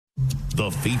The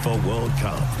FIFA World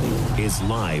Cup is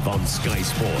live on Sky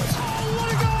Sport. Oh, what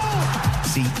a goal!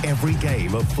 See every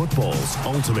game of football's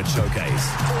ultimate showcase.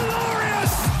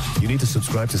 Glorious! You need to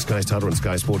subscribe to Sky Starter and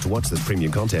Sky Sport to watch this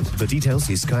premium content. For details,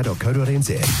 see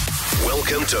sky.co.nz.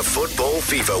 Welcome to Football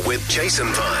FIFA with Jason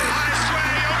Vine. I swear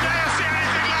you'll never see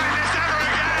anything like this ever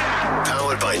again.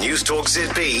 Powered by News Talk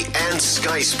ZB and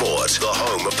Sky Sport, the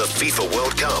home of the FIFA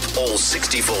World Cup. All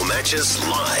 64 matches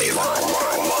live.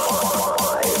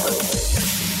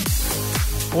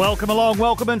 Welcome along,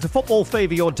 welcome into Football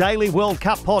Fever, your daily World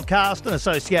Cup podcast in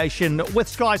association with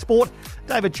Sky Sport.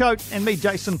 David Choate and me,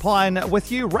 Jason Pine,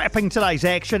 with you, wrapping today's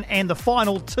action and the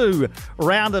final two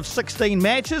round of 16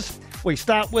 matches. We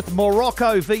start with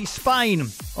Morocco v Spain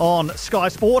on Sky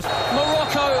Sport.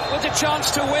 Morocco with a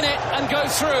chance to win it and go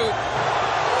through.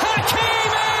 Hakimi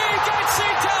gets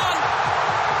it done!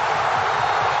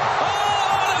 Oh,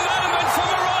 what a moment for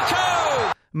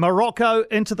Morocco! Morocco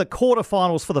into the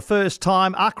quarterfinals for the first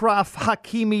time. Achraf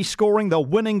Hakimi scoring the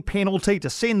winning penalty to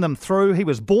send them through. He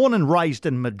was born and raised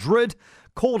in Madrid,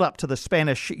 called up to the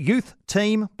Spanish youth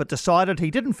team, but decided he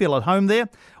didn't feel at home there,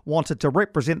 wanted to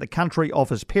represent the country of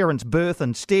his parents' birth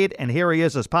instead, and here he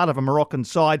is as part of a Moroccan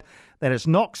side that has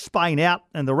knocked Spain out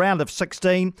in the round of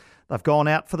 16. They've gone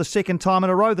out for the second time in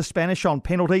a row, the Spanish, on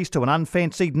penalties to an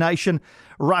unfancied nation,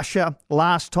 Russia.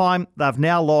 Last time, they've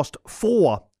now lost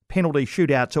 4 penalty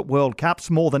shootouts at World Cups,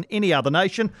 more than any other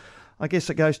nation. I guess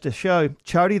it goes to show,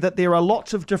 Chody, that there are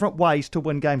lots of different ways to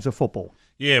win games of football.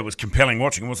 Yeah, it was compelling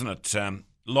watching, wasn't it?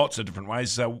 Lots of different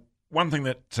ways. One thing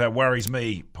that worries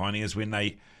me, Piney, is when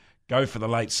they go for the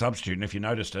late substitute. And if you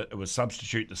noticed it, it was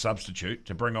substitute the substitute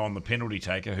to bring on the penalty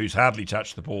taker, who's hardly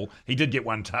touched the ball. He did get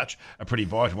one touch, a pretty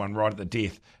vital one right at the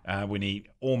death, when he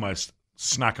almost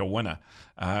snuck a winner.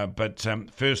 But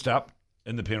first up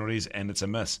in the penalties, and it's a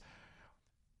miss.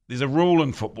 There's a rule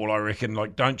in football, I reckon,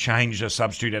 like don't change a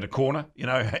substitute at a corner,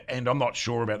 and I'm not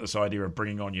sure about this idea of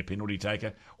bringing on your penalty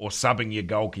taker or subbing your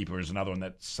goalkeeper is another one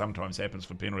that sometimes happens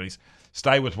for penalties.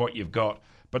 Stay with what you've got.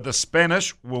 But the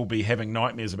Spanish will be having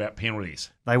nightmares about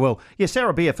penalties. They will. Yeah,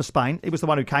 Sarabia for Spain. He was the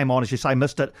one who came on, as you say,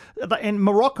 missed it. And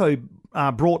Morocco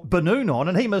brought Benoun on,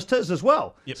 and he missed his as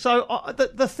well. Yep. So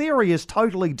the theory is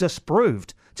totally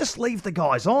disproved. Just leave the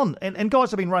guys on. And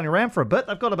guys have been running around for a bit.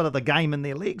 They've got a bit of the game in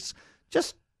their legs.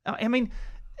 It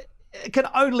can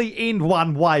only end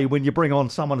one way when you bring on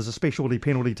someone as a specialty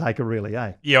penalty taker, really,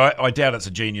 eh? Yeah, I doubt it's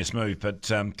a genius move, but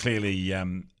clearly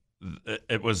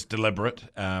it was deliberate.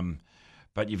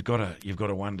 But you've got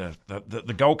to wonder.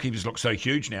 The goalkeepers look so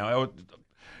huge now.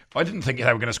 I didn't think they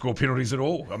were going to score penalties at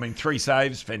all. I mean, 3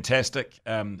 saves, fantastic.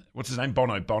 What's his name?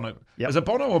 Bono. Yep. Is it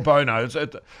Bono or Bono?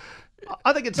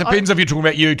 I think it depends if you're talking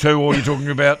about U2 or you're talking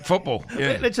about football.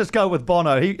 Yeah. Let's just go with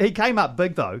Bono. He came up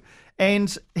big, though.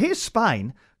 And here's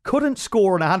Spain, couldn't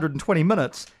score in 120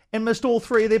 minutes and missed all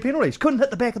 3 of their penalties. Couldn't hit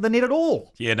the back of the net at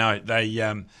all. Yeah, no,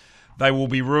 they will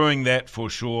be ruining that for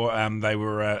sure. They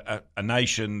were a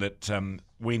nation that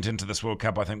went into this World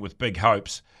Cup, I think, with big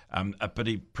hopes. A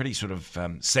pretty sort of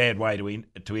sad way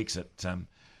to exit.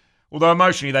 Although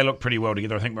emotionally they looked pretty well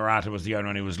together. I think Morata was the only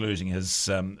one who was losing his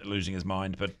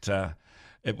mind, but.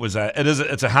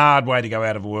 It's a hard way to go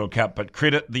out of a World Cup, but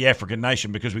credit the African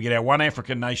nation because we get our one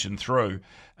African nation through.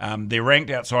 They're ranked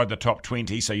outside the top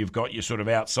 20, so you've got your sort of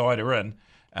outsider in,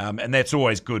 and that's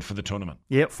always good for the tournament.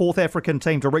 Yeah, 4th African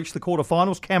team to reach the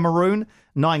quarterfinals: Cameroon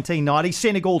 1990,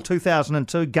 Senegal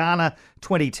 2002, Ghana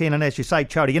 2010, and as you say,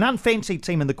 Chody, an unfancied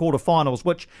team in the quarterfinals,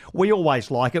 which we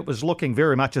always like. It was looking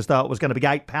very much as though it was going to be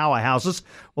 8 powerhouses,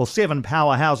 well, 7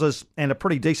 powerhouses, and a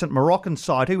pretty decent Moroccan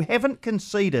side who haven't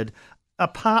conceded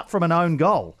apart from an own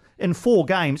goal in 4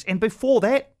 games. And before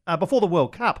that, before the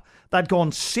World Cup, they'd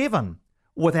gone 7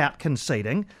 without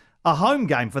conceding. A home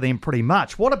game for them pretty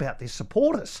much. What about their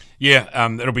supporters? Yeah,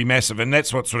 it'll be massive. And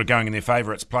that's what's sort of going in their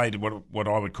favour. It's played what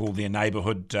I would call their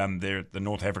neighbourhood. They're the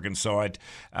North African side.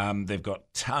 They've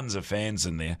got tons of fans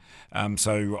in there.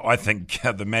 So I think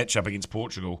the match up against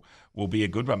Portugal will be a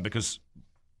good one because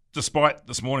despite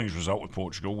this morning's result with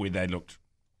Portugal, where they looked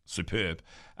superb,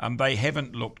 they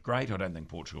haven't looked great, I don't think,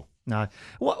 Portugal. No.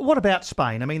 What about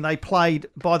Spain? I mean, they played,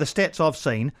 by the stats I've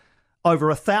seen, over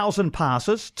 1,000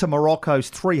 passes to Morocco's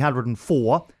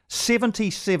 304,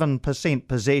 77%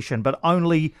 possession, but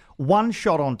only 1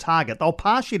 shot on target. They'll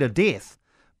pass you to death,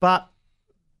 but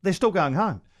they're still going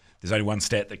home. There's only one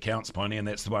stat that counts, Piney, and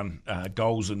that's the one,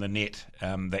 goals in the net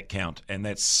that count. And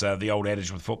that's the old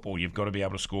adage with football. You've got to be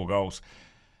able to score goals.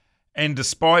 And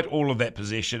despite all of that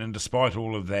possession and despite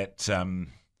all of that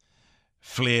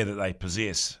flair that they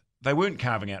possess, they weren't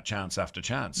carving out chance after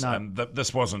chance. No.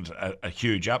 This wasn't a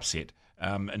huge upset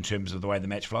in terms of the way the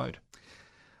match flowed.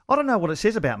 I don't know what it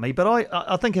says about me, but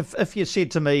I think if you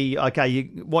said to me, okay,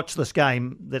 you watch this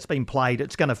game that's been played,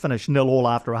 it's going to finish 0-0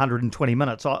 after 120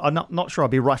 minutes, I'm not sure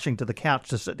I'd be rushing to the couch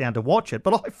to sit down to watch it,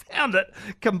 but I found it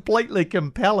completely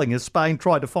compelling as Spain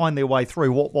tried to find their way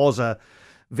through what was a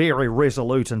very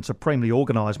resolute and supremely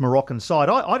organised Moroccan side.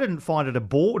 I didn't find it a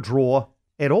bore draw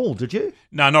at all, did you?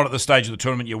 No, not at the stage of the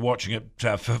tournament. You're watching it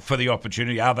for the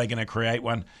opportunity. Are they going to create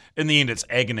one? In the end, it's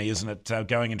agony, isn't it,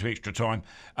 going into extra time?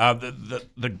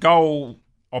 The goal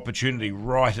opportunity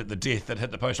right at the death that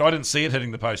hit the post. I didn't see it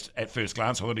hitting the post at first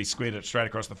glance. I thought he squared it straight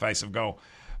across the face of goal.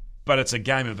 But it's a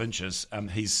game of inches.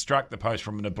 He's struck the post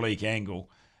from an oblique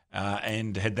angle.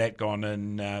 And had that gone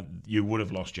in, you would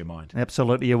have lost your mind.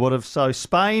 Absolutely, you would have. So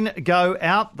Spain go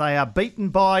out. They are beaten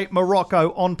by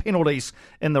Morocco on penalties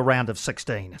in the round of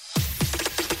 16.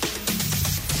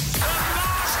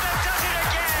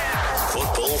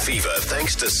 Football fever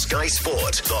thanks to Sky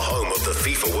Sport, the home of the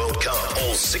FIFA World Cup.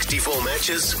 All 64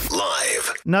 matches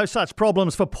live. No such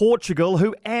problems for Portugal,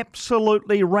 who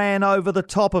absolutely ran over the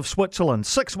top of Switzerland.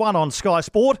 6-1 on Sky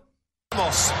Sport.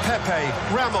 Ramos,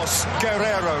 Pepe, Ramos,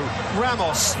 Guerrero,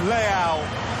 Ramos,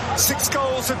 Leao. 6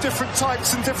 goals of different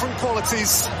types and different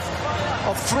qualities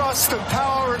of thrust and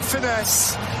power and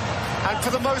finesse. And for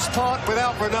the most part,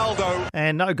 without Ronaldo.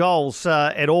 And no goals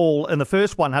at all in the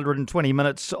first 120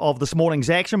 minutes of this morning's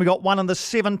action. We got one in the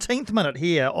 17th minute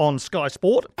here on Sky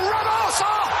Sport. Ramos!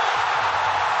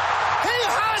 He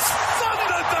has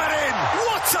thundered that in!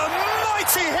 What a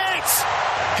mighty hit!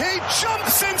 He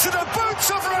jumps into the boots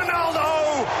of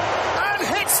Ronaldo and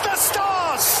hits the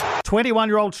stars!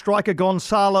 21-year-old striker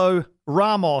Gonzalo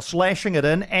Ramos lashing it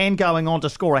in and going on to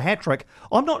score a hat-trick.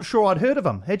 I'm not sure I'd heard of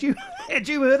him. Had you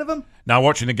heard of him? No,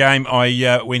 watching the game,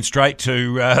 I went straight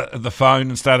to the phone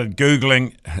and started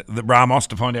Googling the Ramos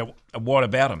to find out what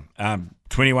about him.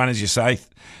 21, as you say,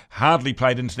 hardly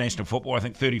played international football. I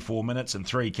think 34 minutes and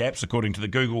 3 caps, according to the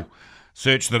Google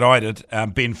search that I did.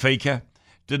 Benfica.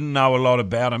 Didn't know a lot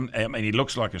about him. I mean, he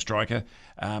looks like a striker.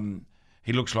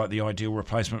 He looks like the ideal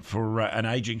replacement for an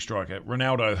ageing striker.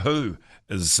 Ronaldo, who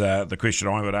is the question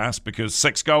I would ask, because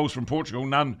 6 goals from Portugal,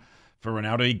 none for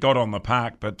Ronaldo. He got on the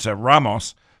park, but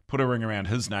Ramos put a ring around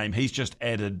his name. He's just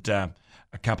added a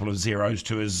couple of zeros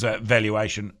to his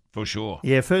valuation for sure.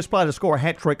 Yeah, first player to score a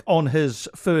hat-trick on his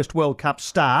first World Cup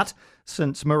start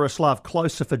since Miroslav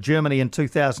Klose for Germany in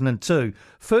 2002.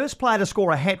 First player to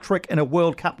score a hat-trick in a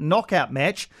World Cup knockout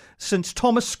match since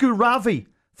Thomas Skuravi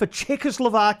for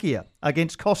Czechoslovakia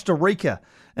against Costa Rica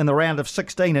in the round of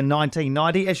 16 in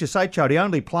 1990. As you say, Chody,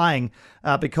 only playing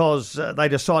because they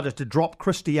decided to drop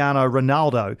Cristiano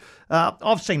Ronaldo.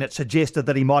 I've seen it suggested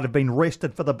that he might have been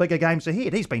rested for the bigger games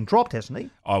ahead. He's been dropped, hasn't he?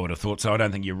 I would have thought so. I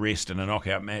don't think you rest in a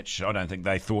knockout match. I don't think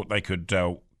they thought they could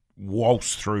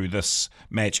waltz through this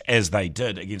match as they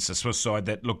did against the Swiss side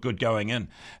that looked good going in.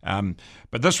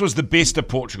 But this was the best of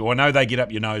Portugal. I know they get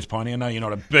up your nose, Piney. I know you're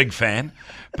not a big fan,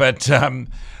 but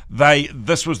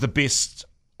this was the best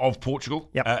of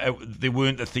Portugal. Yep. There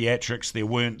weren't the theatrics, there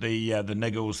weren't the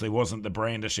niggles, there wasn't the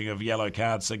brandishing of yellow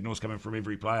card signals coming from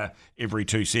every player every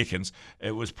 2 seconds.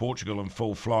 It was Portugal in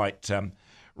full flight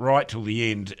right till the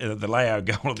end. The Leao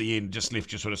goal at the end just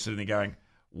left you sort of sitting there going,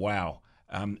 wow.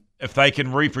 If they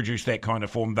can reproduce that kind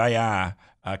of form, they are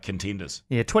contenders.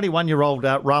 Yeah, 21-year-old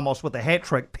Ramos with a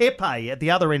hat-trick. Pepe, at the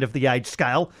other end of the age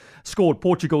scale, scored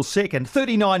Portugal's second.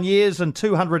 39 years and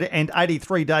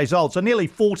 283 days old, so nearly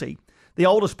 40. The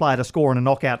oldest player to score in a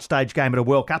knockout stage game at a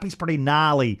World Cup. He's pretty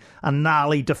gnarly, a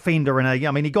gnarly defender.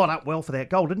 He got up well for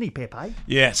that goal, didn't he, Pepe?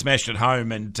 Yeah, smashed it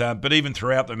home. And but even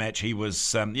throughout the match, he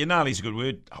was, gnarly's a good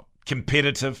word,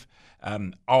 competitive,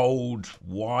 old,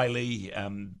 wily,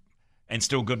 and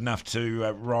still good enough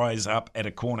to rise up at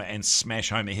a corner and smash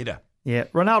home a header. Yeah,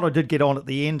 Ronaldo did get on at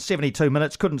the end, 72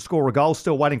 minutes, couldn't score a goal,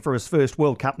 still waiting for his first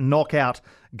World Cup knockout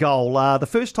goal. The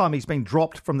first time he's been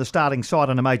dropped from the starting side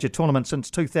in a major tournament since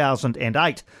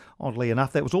 2008. Oddly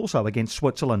enough, that was also against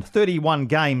Switzerland. 31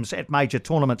 games at major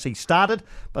tournaments he started,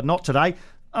 but not today.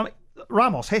 I mean,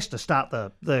 Ramos has to start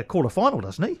the quarter-final,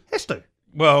 doesn't he? Has to.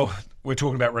 Well, we're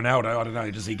talking about Ronaldo. I don't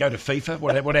know. Does he go to FIFA?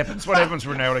 What happens? What happens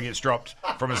when Ronaldo gets dropped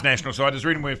from his national side? Is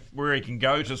there anywhere where he can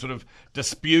go to sort of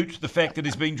dispute the fact that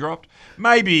he's been dropped?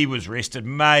 Maybe he was rested.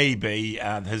 Maybe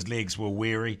his legs were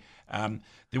weary.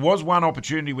 There was one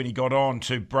opportunity when he got on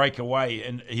to break away,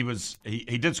 and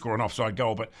he did score an offside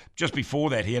goal. But just before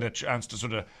that, he had a chance to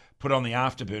sort of put on the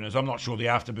afterburners. I'm not sure the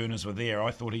afterburners were there.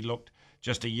 I thought he looked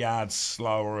just a yard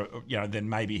slower, than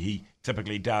maybe he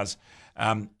typically does.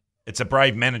 It's a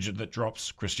brave manager that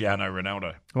drops Cristiano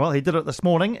Ronaldo. Well, he did it this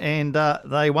morning, and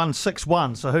they won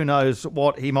 6-1, so who knows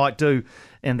what he might do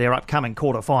in their upcoming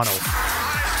quarter-final.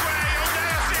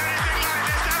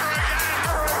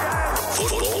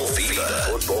 Football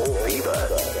Fever.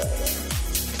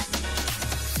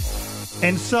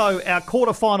 And so our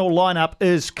quarterfinal lineup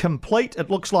is complete. It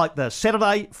looks like the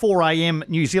Saturday, 4 a.m.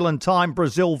 New Zealand time,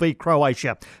 Brazil v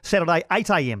Croatia. Saturday, 8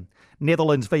 a.m.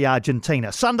 Netherlands v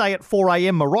Argentina. Sunday at 4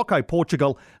 a.m. Morocco,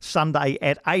 Portugal. Sunday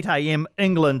at 8 a.m.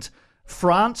 England,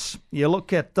 France. You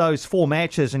look at those 4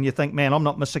 matches and you think, man, I'm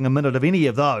not missing a minute of any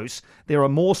of those. There are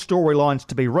more storylines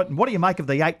to be written. What do you make of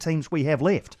the 8 teams we have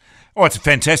left? Oh, it's a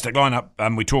fantastic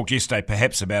lineup. We talked yesterday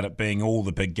perhaps about it being all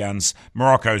the big guns.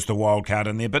 Morocco's the wild card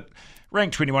in there, but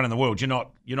ranked 21 in the world, you're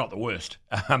not the worst.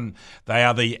 They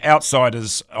are the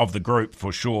outsiders of the group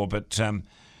for sure, but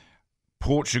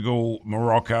Portugal,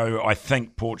 Morocco, I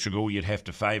think Portugal you'd have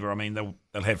to favour. I mean,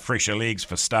 they'll have fresher legs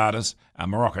for starters.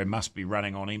 Morocco must be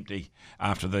running on empty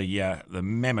after the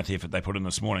mammoth effort they put in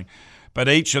this morning. But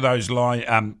each of those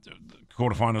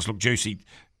quarterfinals look juicy.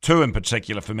 2 in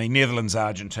particular for me, Netherlands,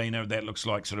 Argentina. That looks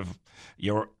like sort of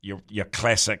your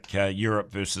classic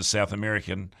Europe versus South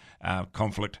American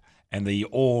conflict, and the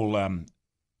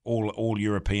all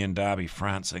European derby,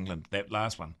 France, England. That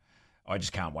last one, I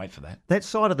just can't wait for that. That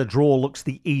side of the draw looks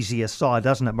the easier side,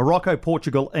 doesn't it? Morocco,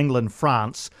 Portugal, England,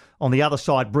 France. On the other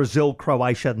side, Brazil,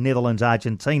 Croatia, Netherlands,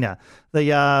 Argentina.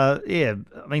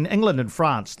 England and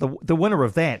France, the winner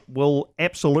of that will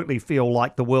absolutely feel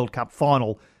like the World Cup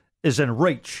final is in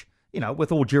reach.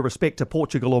 With all due respect to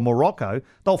Portugal or Morocco,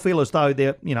 they'll feel as though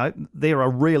they're a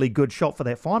really good shot for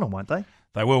that final, won't they?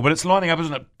 They will, but it's lining up,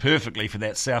 isn't it, perfectly for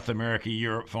that South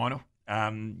America-Europe final.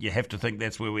 You have to think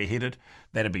that's where we're headed.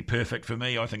 That'd be perfect for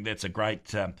me. I think that's a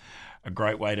great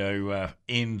way to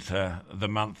end the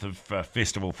month of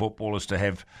festival football, is to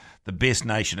have the best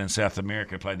nation in South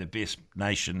America play the best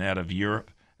nation out of Europe.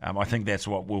 I think that's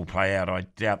what will play out. I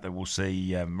doubt that we'll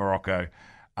see Morocco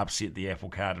upset the apple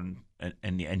cart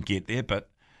and get there, but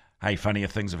hey, funnier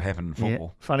things have happened in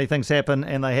football. Yeah, funny things happen,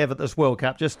 and they have at this World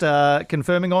Cup. Just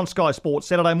confirming on Sky Sports,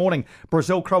 Saturday morning,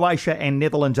 Brazil, Croatia and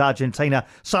Netherlands, Argentina.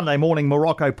 Sunday morning,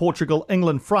 Morocco, Portugal,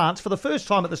 England, France. For the first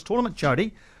time at this tournament,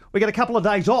 Jody, we get a couple of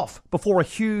days off before a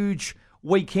huge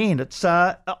weekend. It's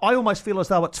I almost feel as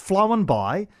though it's flown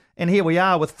by, and here we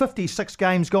are with 56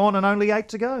 games gone and only 8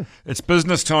 to go. It's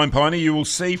business time, Piney. You will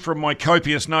see from my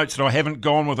copious notes that I haven't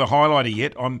gone with a highlighter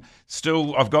yet.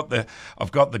 I've got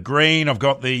the green, I've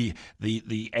got the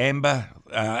amber,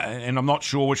 and I'm not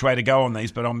sure which way to go on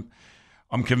these, but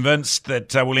I'm convinced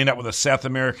that we'll end up with a South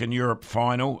American Europe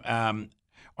final.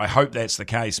 I hope that's the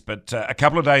case, but a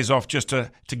couple of days off just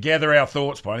to gather our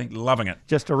thoughts, Piney. Loving it.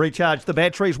 Just to recharge the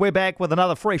batteries. We're back with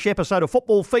another fresh episode of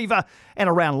Football Fever and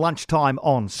around lunchtime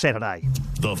on Saturday.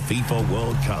 The FIFA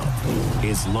World Cup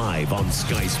is live on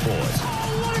Sky Sport.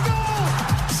 Oh, what a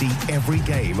goal! See every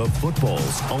game of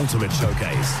football's ultimate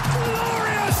showcase.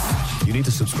 Glorious! You need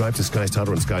to subscribe to Sky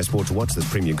Starter and Sky Sport to watch this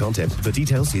premium content. For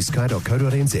details, see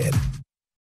sky.co.nz.